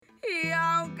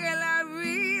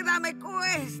nada me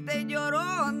cueste,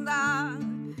 llorona,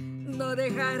 no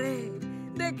dejaré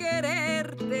de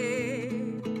quererte,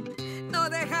 no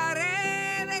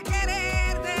dejaré de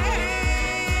quererte.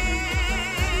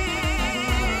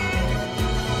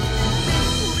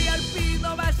 Subí al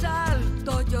pino más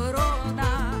alto,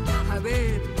 llorona, a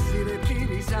ver si de ti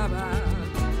risaba.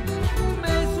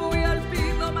 Me subí al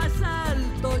pino más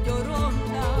alto,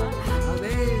 llorona, a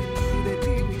ver si de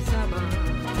ti risaba.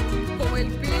 Como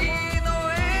el pino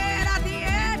era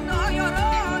tierno,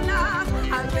 llorona,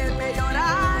 al verme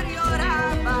llorar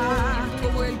lloraba.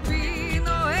 Como el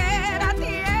pino era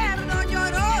tierno,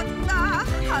 llorona,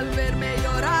 al verme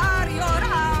llorar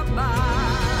lloraba.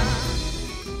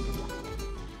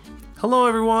 Hello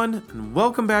everyone, and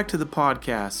welcome back to the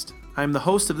podcast. I'm the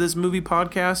host of this movie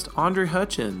podcast, Andre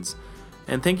Hutchins,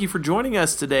 and thank you for joining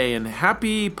us today, and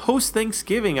happy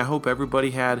post-Thanksgiving. I hope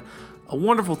everybody had a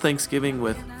wonderful Thanksgiving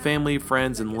with family,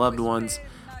 friends, and loved ones.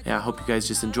 Yeah, I hope you guys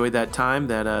just enjoyed that time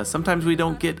that sometimes we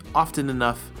don't get often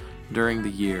enough during the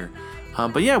year.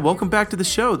 But yeah, welcome back to the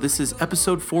show. This is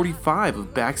episode 45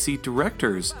 of Backseat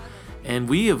Directors, and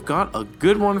we have got a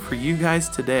good one for you guys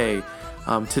today.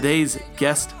 Today's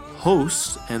guest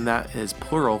hosts, and that is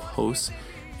plural hosts,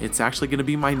 it's actually going to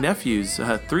be my nephews,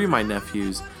 three of my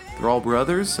nephews. They're all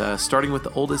brothers, starting with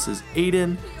the oldest is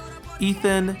Aiden,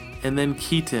 Ethan, and then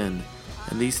Keaton.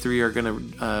 And these three are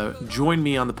going to join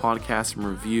me on the podcast and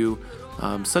review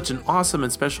such an awesome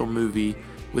and special movie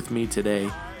with me today.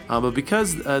 But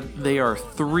because they are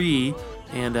three,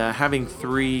 and having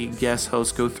three guest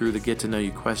hosts go through the get to know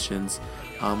you questions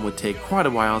would take quite a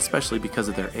while, especially because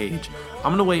of their age. I'm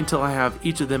going to wait until I have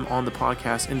each of them on the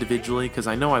podcast individually, because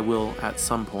I know I will at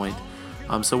some point.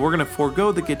 So we're going to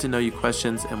forego the get to know you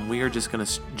questions, and we are just going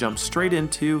to jump straight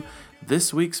into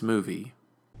this week's movie.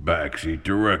 Backseat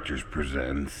Directors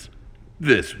presents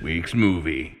this week's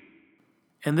movie.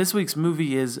 And this week's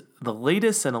movie is the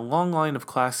latest in a long line of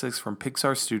classics from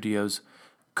Pixar Studios,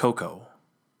 Coco.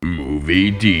 Movie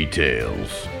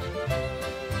details.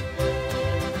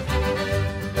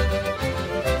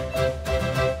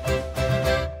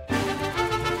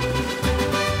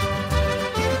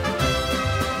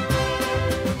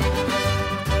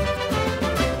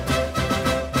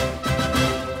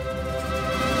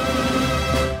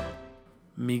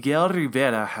 Miguel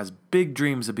Rivera has big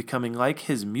dreams of becoming like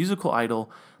his musical idol,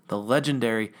 the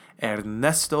legendary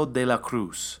Ernesto de la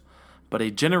Cruz. But a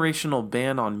generational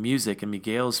ban on music in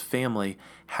Miguel's family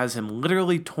has him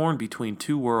literally torn between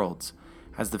two worlds.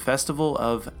 As the festival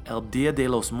of El Dia de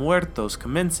los Muertos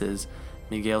commences,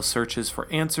 Miguel searches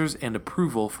for answers and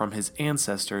approval from his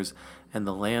ancestors and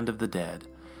the land of the dead.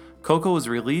 Coco was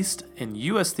released in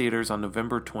U.S. theaters on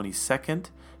November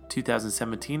 22nd,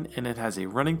 2017, and it has a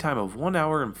running time of 1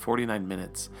 hour and 49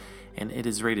 minutes, and it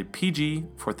is rated PG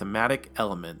for thematic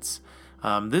elements.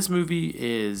 This movie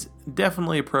is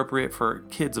definitely appropriate for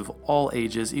kids of all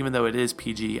ages, even though it is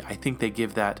PG. I think they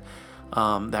give that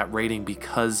rating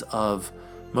because of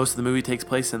most of the movie takes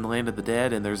place in the land of the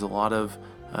dead, and there's a lot of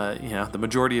the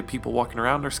majority of people walking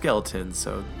around are skeletons,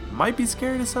 so it might be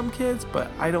scary to some kids, but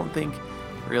I don't think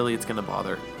really it's going to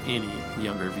bother any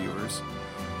younger viewers.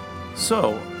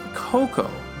 So, Coco.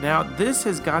 Now, this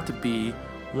has got to be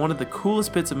one of the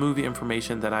coolest bits of movie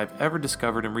information that I've ever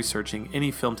discovered in researching any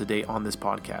film to date on this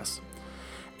podcast.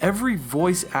 Every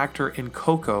voice actor in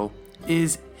Coco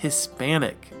is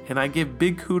Hispanic, and I give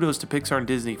big kudos to Pixar and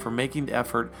Disney for making the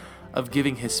effort of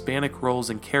giving Hispanic roles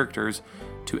and characters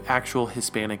to actual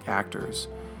Hispanic actors.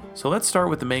 So let's start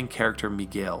with the main character,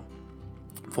 Miguel.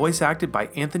 Voice acted by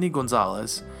Anthony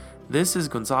Gonzalez. This is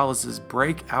Gonzalez's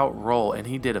breakout role, and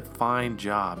he did a fine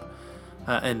job.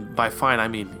 And by fine, I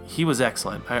mean he was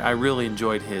excellent. I really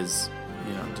enjoyed his,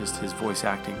 just his voice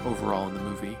acting overall in the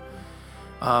movie.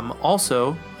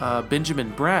 Also,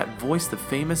 Benjamin Bratt voiced the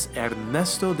famous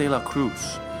Ernesto de la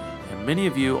Cruz, and many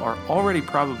of you are already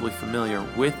probably familiar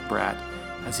with Bratt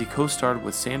as he co-starred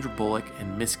with Sandra Bullock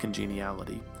in Miss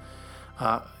Congeniality.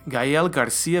 Gael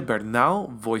Garcia Bernal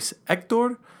voiced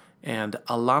Hector, and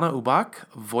Alana Ubach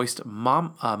voiced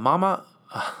Mama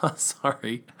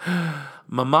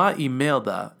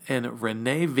Imelda, and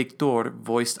Renee Victor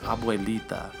voiced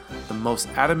Abuelita, the most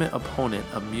adamant opponent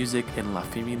of music in La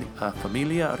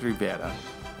Familia Rivera.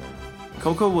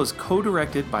 Coco was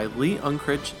co-directed by Lee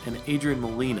Unkrich and Adrian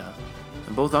Molina,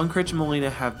 and both Unkrich and Molina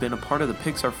have been a part of the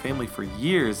Pixar family for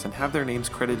years and have their names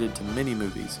credited to many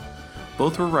movies.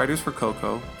 Both were writers for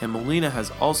Coco, and Molina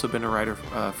has also been a writer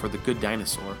for The Good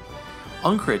Dinosaur.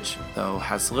 Unkrich, though,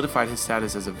 has solidified his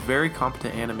status as a very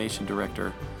competent animation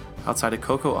director. Outside of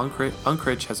Coco,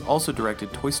 Unkrich has also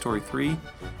directed Toy Story 3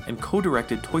 and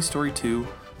co-directed Toy Story 2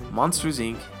 Monsters,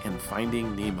 Inc., and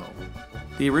Finding Nemo.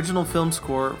 The original film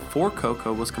score for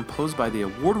Coco was composed by the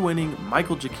award-winning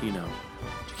Michael Giacchino.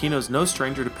 Giacchino is no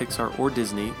stranger to Pixar or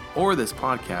Disney, or this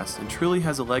podcast, and truly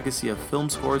has a legacy of film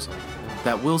scores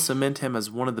that will cement him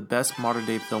as one of the best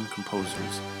modern-day film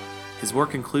composers. His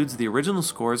work includes the original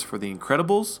scores for The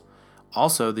Incredibles,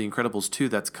 also The Incredibles 2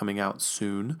 that's coming out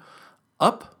soon,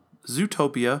 Up,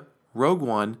 Zootopia, Rogue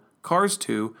One, Cars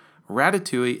 2,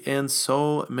 Ratatouille, and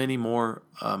so many more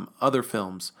other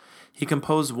films. He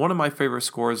composed one of my favorite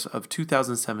scores of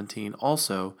 2017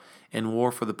 also in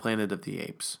War for the Planet of the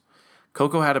Apes.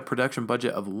 Coco had a production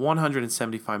budget of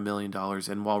 $175 million,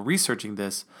 and while researching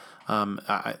this,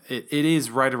 it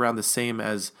is right around the same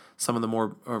as some of the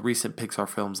more recent Pixar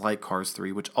films like Cars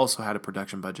 3, which also had a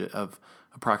production budget of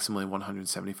approximately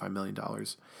 $175 million.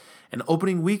 An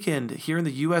opening weekend here in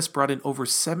the U.S. brought in over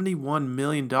 $71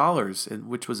 million,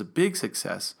 which was a big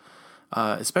success,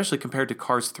 especially compared to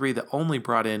Cars 3 that only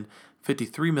brought in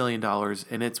 $53 million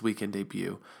in its weekend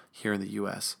debut here in the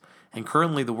U.S. And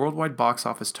currently the worldwide box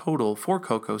office total for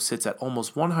Coco sits at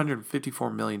almost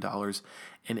 $154 million,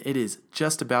 and it is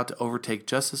just about to overtake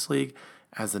Justice League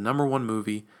as the #1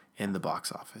 movie in the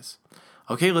box office.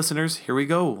 Okay, listeners, here we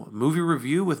go. Movie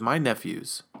review with my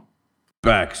nephews.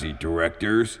 Backseat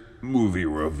Directors Movie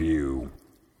Review.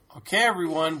 Okay,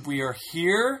 everyone, we are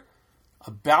here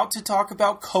about to talk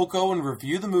about Coco and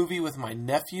review the movie with my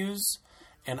nephews,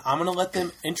 and I'm going to let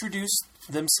them introduce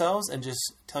themselves and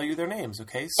just tell you their names,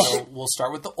 okay? So we'll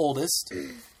start with the oldest.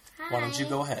 Hi. Why don't you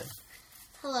go ahead?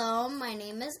 Hello, my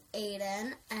name is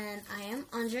Aiden, and I am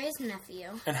Andre's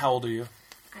nephew. And how old are you?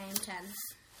 I am 10.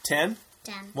 10?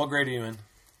 10. What grade are you in?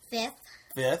 5th.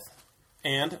 5th.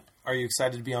 And are you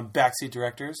excited to be on Backseat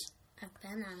Directors? I've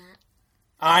been on it.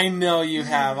 I know you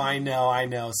have. I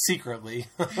know. Secretly.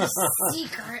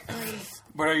 Secretly.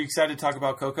 But are you excited to talk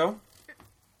about Coco?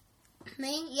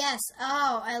 Me? Yes.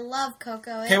 Oh, I love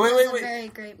Coco. Okay, It wait. was a very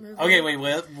great movie. Okay, wait.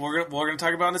 We're gonna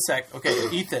talk about it in a sec. Okay,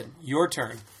 Ethan, your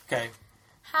turn. Okay.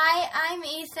 Hi, I'm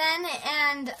Ethan,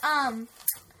 and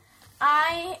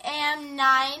I am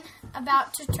 9,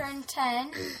 about to turn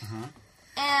 10,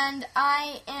 and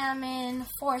I am in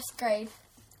 4th grade.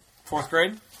 4th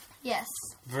grade? Yes.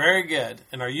 Very good.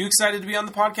 And are you excited to be on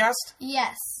the podcast?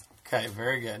 Yes. Okay,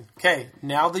 very good. Okay,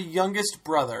 now the youngest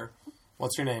brother.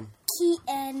 What's your name?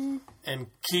 Keaton. And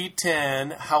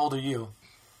Keaton, how old are you?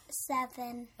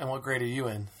 7. And what grade are you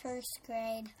in? 1st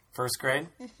grade. 1st grade?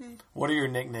 What are your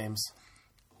nicknames?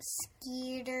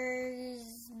 Skeeters,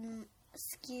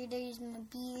 McGeeters.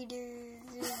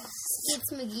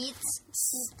 Skeets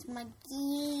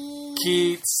McGeets.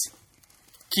 Keats.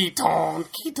 Keaton.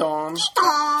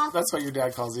 That's what your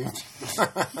dad calls you.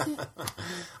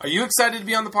 Are you excited to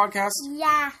be on the podcast?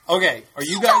 Yeah. Okay, are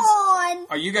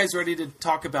you guys ready to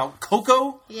talk about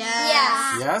Coco?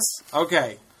 Yeah. Yes?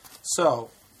 Okay. So,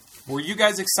 were you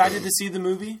guys excited to see the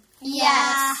movie?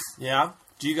 Yes. Yeah?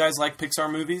 Do you guys like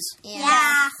Pixar movies?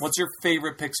 Yeah. What's your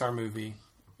favorite Pixar movie?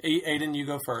 Aiden, you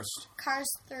go first. Cars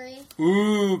 3.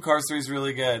 Ooh, Cars 3 is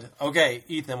really good. Okay,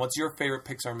 Ethan, what's your favorite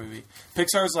Pixar movie?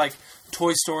 Pixar's like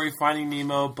Toy Story, Finding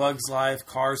Nemo, Bugs Life,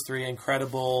 Cars 3,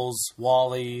 Incredibles,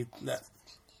 WALL-E.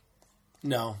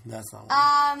 No, that's not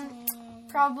one.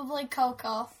 Probably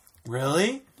Coco.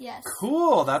 Really? Yes.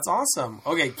 Cool, that's awesome.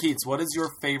 Okay, Keats, what is your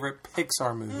favorite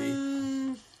Pixar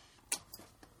movie?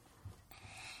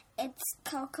 It's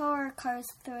Coco or Cars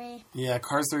 3. Yeah,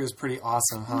 Cars 3 is pretty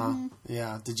awesome, huh?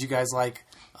 Yeah. Did you guys like,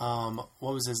 what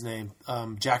was his name?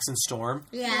 Jackson Storm?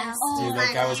 Yes. Dude,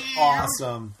 that guy was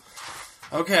awesome.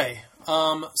 Okay,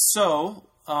 so,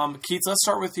 Keats, let's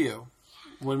start with you.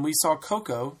 When we saw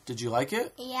Coco, did you like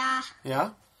it? Yeah.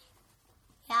 Yeah?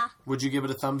 Yeah. Would you give it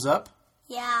a thumbs up?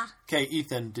 Yeah. Okay,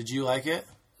 Ethan, did you like it?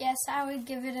 Yes, I would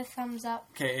give it a thumbs up.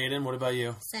 Okay, Aiden, what about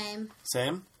you? Same.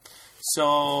 Same?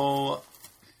 So,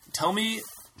 tell me,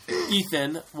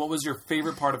 Ethan, what was your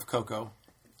favorite part of Coco?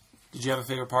 Did you have a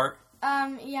favorite part?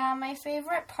 Yeah, my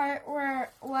favorite part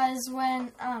was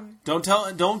when,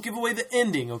 Don't give away the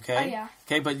ending, okay? Oh, yeah.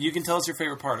 Okay, but you can tell us your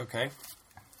favorite part, okay?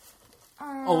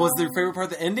 Was your favorite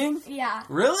part the ending? Yeah.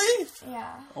 Really?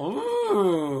 Yeah.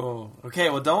 Ooh.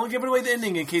 Okay, well, don't give away the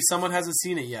ending in case someone hasn't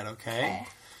seen it yet, okay?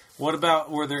 What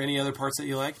about, were there any other parts that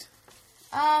you liked?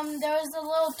 There was a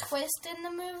little twist in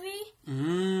the movie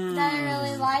that I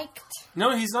really liked.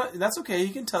 No, he's not. That's okay.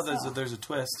 You can tell there's a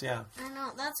twist, yeah. I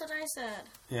know, that's what I said.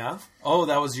 Yeah? Oh,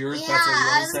 that was yours? Yeah, That's what you I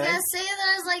wanted was to say? going to say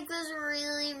there's like this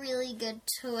really, really good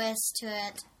twist to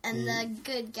it. And the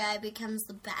good guy becomes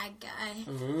the bad guy.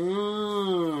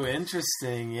 Ooh,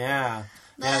 interesting, yeah.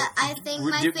 But Yeah. I think my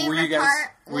Were favorite you guys?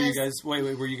 part Were was... you guys?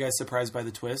 Wait. Were you guys surprised by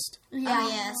the twist? Oh,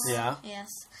 yes. Yeah. Yes.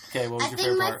 Okay. What was I your think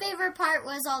favorite my part? favorite part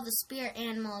was all the spirit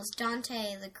animals.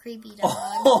 Dante, the creepy dog.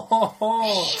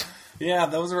 Oh, yeah,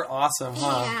 those were awesome,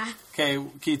 huh? Yeah. Okay,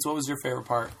 Keats, what was your favorite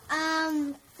part?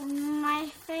 My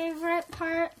favorite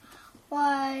part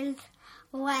was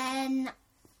when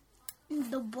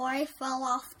the boy fell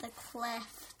off the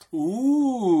cliff.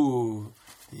 Ooh,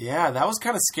 yeah, that was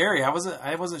kind of scary. I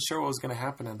wasn't sure what was going to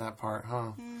happen at that part,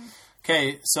 huh?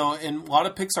 Okay, so in a lot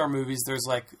of Pixar movies, there's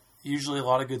like usually a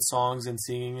lot of good songs and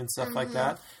singing and stuff like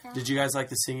that. Did you guys like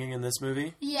the singing in this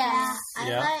movie? Yes.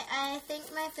 Yeah. I think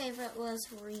my favorite was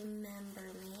Remember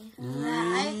Me.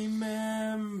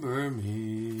 Remember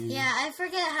me. Yeah, I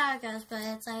forget how it goes, but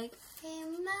it's like,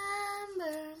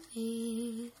 Remember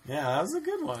Me. Yeah, that was a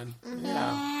good one.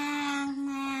 Yeah.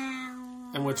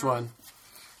 And which one?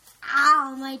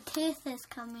 Ow, my tooth is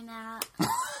coming out.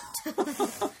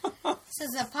 This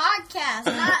is a podcast,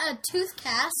 not a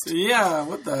toothcast. Yeah,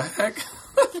 what the heck?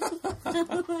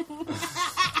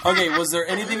 Okay, was there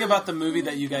anything about the movie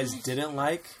that you guys didn't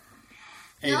like?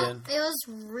 Aiden. Nope, it was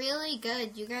really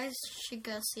good. You guys should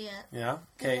go see it. Yeah?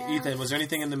 Okay, Yeah. Ethan, was there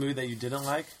anything in the movie that you didn't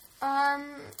like?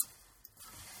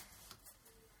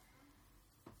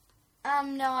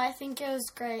 No, I think it was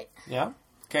great. Yeah?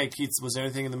 Okay, Keats, was there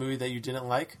anything in the movie that you didn't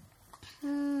like?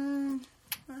 I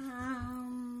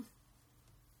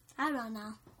don't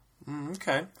know.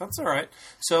 Okay, that's all right.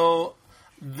 So,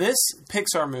 this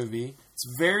Pixar movie,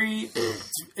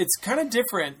 it's kind of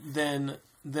different than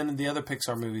the other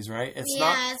Pixar movies, right? It's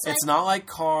Yeah, it's not like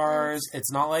Cars.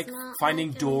 It's not like not Finding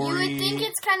like Dory. You would think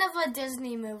it's kind of a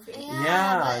Disney movie.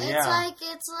 Yeah, but yeah. It's like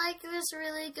this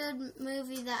really good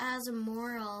movie that has a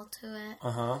moral to it.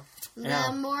 Uh-huh. Yeah.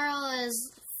 The moral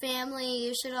is family.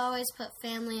 You should always put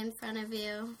family in front of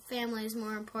you. Family is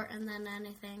more important than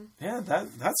anything. Yeah,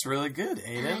 that's really good,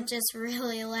 And I Aiden. just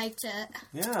really liked it.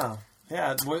 Yeah.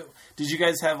 Yeah. What, did you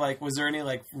guys have, like, was there any,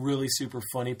 like, really super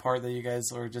funny part that you guys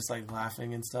were just, like,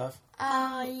 laughing and stuff?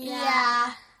 Oh,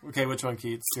 yeah. Okay, which one,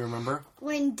 Keats? Do you remember?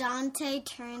 When Dante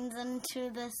turns into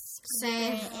this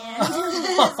Same.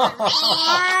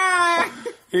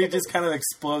 He just kind of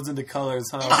explodes into colors,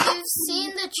 huh? If you've seen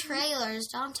the trailers,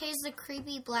 Dante's the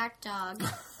creepy black dog.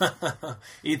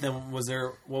 Ethan, what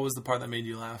was the part that made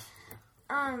you laugh?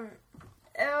 It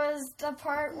was the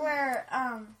part where,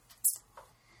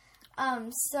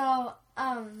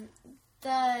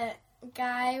 the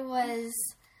guy was,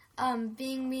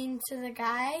 being mean to the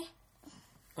guy.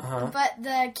 Uh-huh. But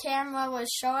the camera was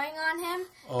showing on him,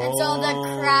 and so the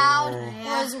crowd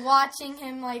was watching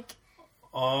him, like,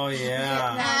 Oh,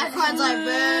 yeah. And everyone's like,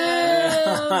 boo.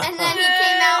 and then he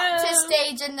came out to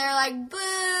stage, and they're like, boo.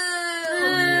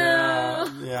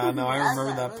 Yeah, no, I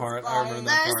remember that part.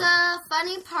 There's a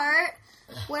funny part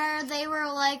where they were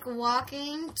like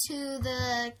walking to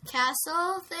the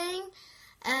castle thing,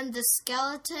 and the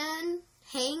skeleton,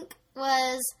 Hank,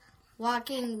 was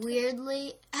walking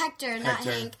weirdly. Hector, not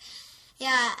Hector. Hank.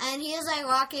 Yeah, and he was like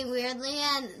walking weirdly,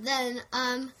 and then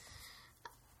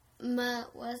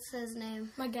what's his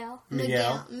name? Miguel.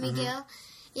 Miguel. Miguel.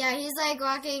 Yeah, he's like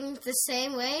walking the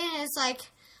same way, and it's like,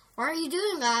 why are you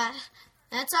doing that?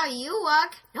 That's how you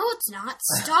walk. No, it's not.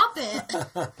 Stop it.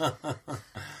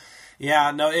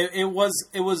 Yeah, no, it was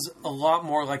a lot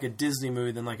more like a Disney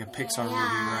movie than like a Pixar movie,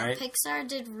 right? Pixar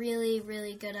did really,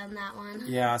 really good on that one.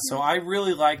 Yeah, so I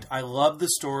love the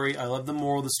story. I love the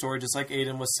moral of the story, just like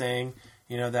Aiden was saying,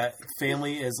 you know, that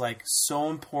family is like so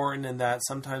important, and that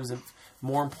sometimes it's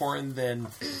more important than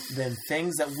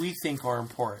things that we think are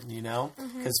important, you know?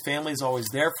 Because family's always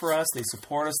there for us. They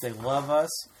support us. They love us.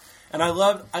 And I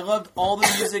loved all the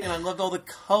music, and I loved all the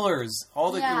colors. It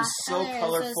was so colors was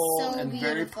colorful so and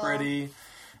very beautiful. pretty.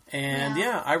 And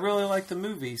yeah, I really liked the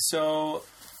movie. So,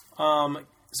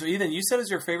 so Ethan, you said it's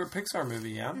your favorite Pixar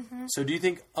movie, yeah? So do you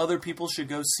think other people should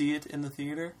go see it in the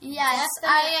theater? Yes,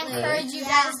 I Definitely. encourage you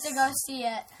guys to go see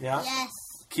it. Yeah. Yes.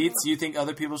 Keats, do you think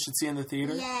other people should see it in the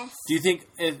theater? Yes. Do you think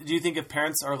if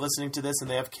parents are listening to this and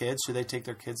they have kids, should they take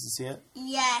their kids to see it?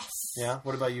 Yes. Yeah.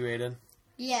 What about you, Aiden?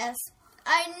 Yes.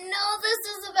 I know this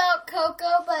is about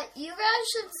Coco, but you guys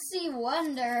should see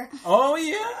Wonder. Oh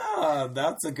yeah,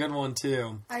 that's a good one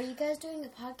too. Are you guys doing a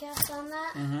podcast on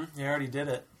that? You already did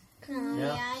it.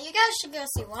 Yeah, you guys should go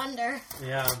see Wonder.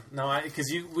 Yeah. No, because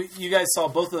you guys saw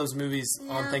both of those movies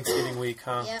on Thanksgiving week,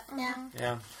 huh? Yep.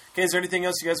 Yeah. Okay. Is there anything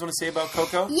else you guys want to say about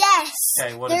Coco? Yes.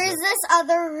 Okay. What is There's it? this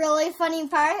other really funny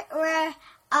part where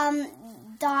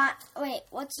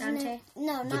what's his Dante? name?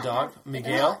 No, The not dog, Dante.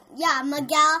 Miguel. Yeah,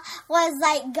 Miguel was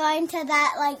like going to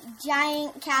that like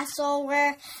giant castle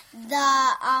where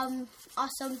the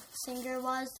awesome singer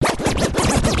was.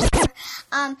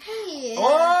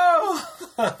 Oh!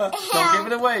 Don't give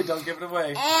it away. Don't give it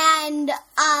away.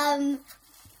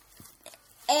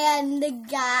 And the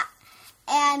guy,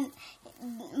 and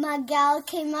Miguel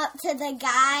came up to the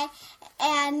guy,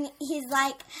 and he's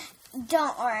like,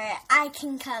 "Don't worry, I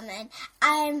can come in.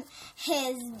 I'm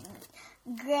his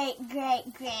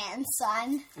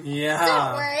great-great-grandson." Yeah.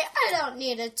 Don't worry, I don't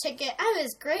need a ticket. I'm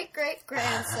his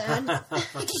great-great-grandson.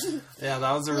 Yeah,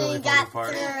 that was a really we funny got part.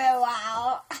 through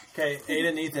out. Okay,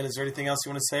 Aiden, Ethan, is there anything else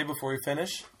you want to say before we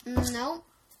finish? No.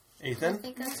 Ethan? I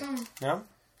think that's all. No?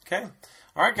 Okay.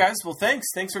 All right, guys. Well, thanks.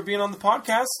 Thanks for being on the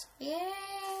podcast. Yay.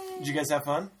 Did you guys have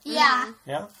fun? Yeah.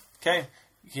 Yeah? Okay.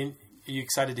 Are you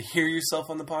excited to hear yourself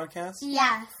on the podcast?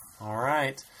 Yeah. All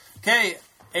right. Okay.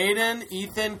 Aiden,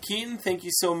 Ethan, Keaton, thank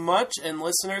you so much. And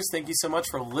listeners, thank you so much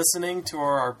for listening to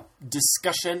our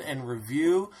discussion and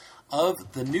review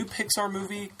of the new Pixar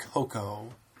movie,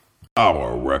 Coco.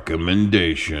 Our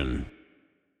recommendation.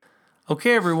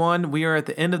 Okay, everyone, we are at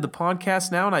the end of the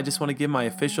podcast now, and I just want to give my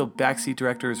official Backseat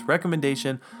Director's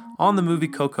recommendation on the movie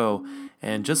Coco.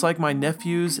 And just like my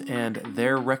nephews and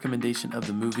their recommendation of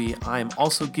the movie, I am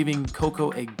also giving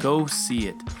Coco a go see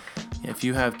it. If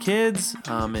you have kids,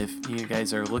 if you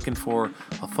guys are looking for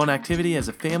a fun activity as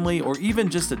a family, or even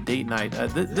just a date night,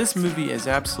 this movie is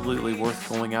absolutely worth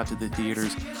going out to the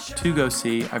theaters to go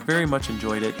see. I very much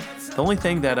enjoyed it. The only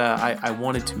thing that I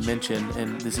wanted to mention,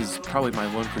 and this is probably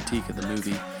my lone critique of the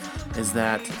movie, is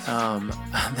that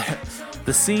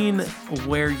the scene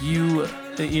where you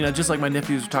know, just like my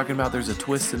nephews were talking about, there's a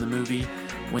twist in the movie.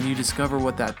 When you discover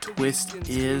what that twist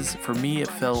is, for me, it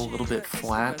fell a little bit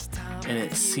flat, and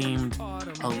it seemed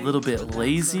a little bit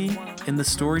lazy in the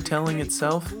storytelling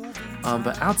itself.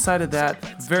 But outside of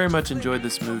that, very much enjoyed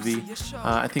this movie.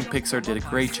 I think Pixar did a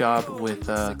great job with,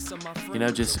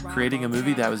 just creating a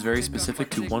movie that was very specific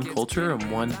to one culture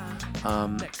and one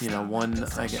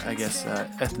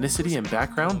ethnicity and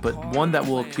background, but one that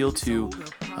will appeal to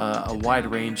a wide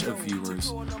range of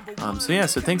viewers.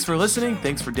 So thanks for listening.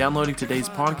 Thanks for downloading today's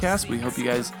podcast. We hope you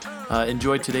guys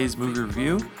enjoyed today's movie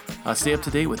review. Stay up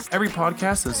to date with every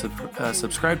podcast and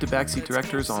subscribe to Backseat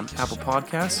Directors on Apple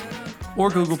Podcasts or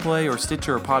Google Play or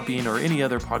Stitcher or Podbean or any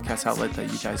other podcast outlet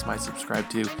that you guys might subscribe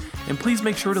to. And please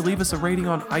make sure to leave us a rating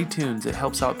on iTunes. It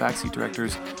helps out Backseat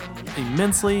Directors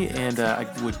immensely, and I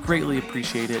would greatly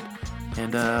appreciate it.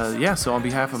 And so on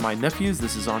behalf of my nephews,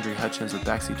 this is Andre Hutchins with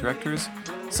Backseat Directors,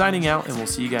 signing out, and we'll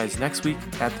see you guys next week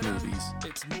at the movies.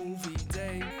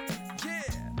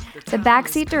 The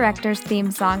Backseat Directors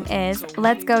theme song is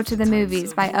Let's Go to the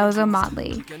Movies by Ozo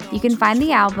Motley. You can find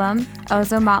the album,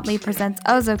 Ozo Motley Presents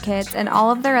Ozo Kids, and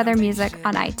all of their other music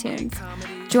on iTunes.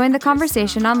 Join the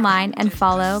conversation online and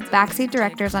follow Backseat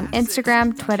Directors on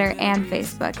Instagram, Twitter, and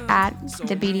Facebook at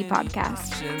The BD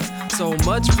Podcast. So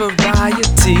much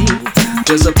variety.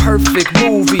 There's a perfect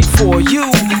movie for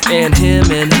you and him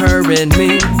and her and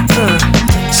me.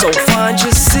 So find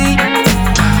your seat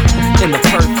in the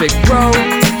perfect row.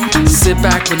 Sit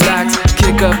back, relax,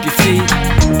 kick up your feet,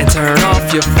 and turn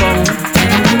off your phone.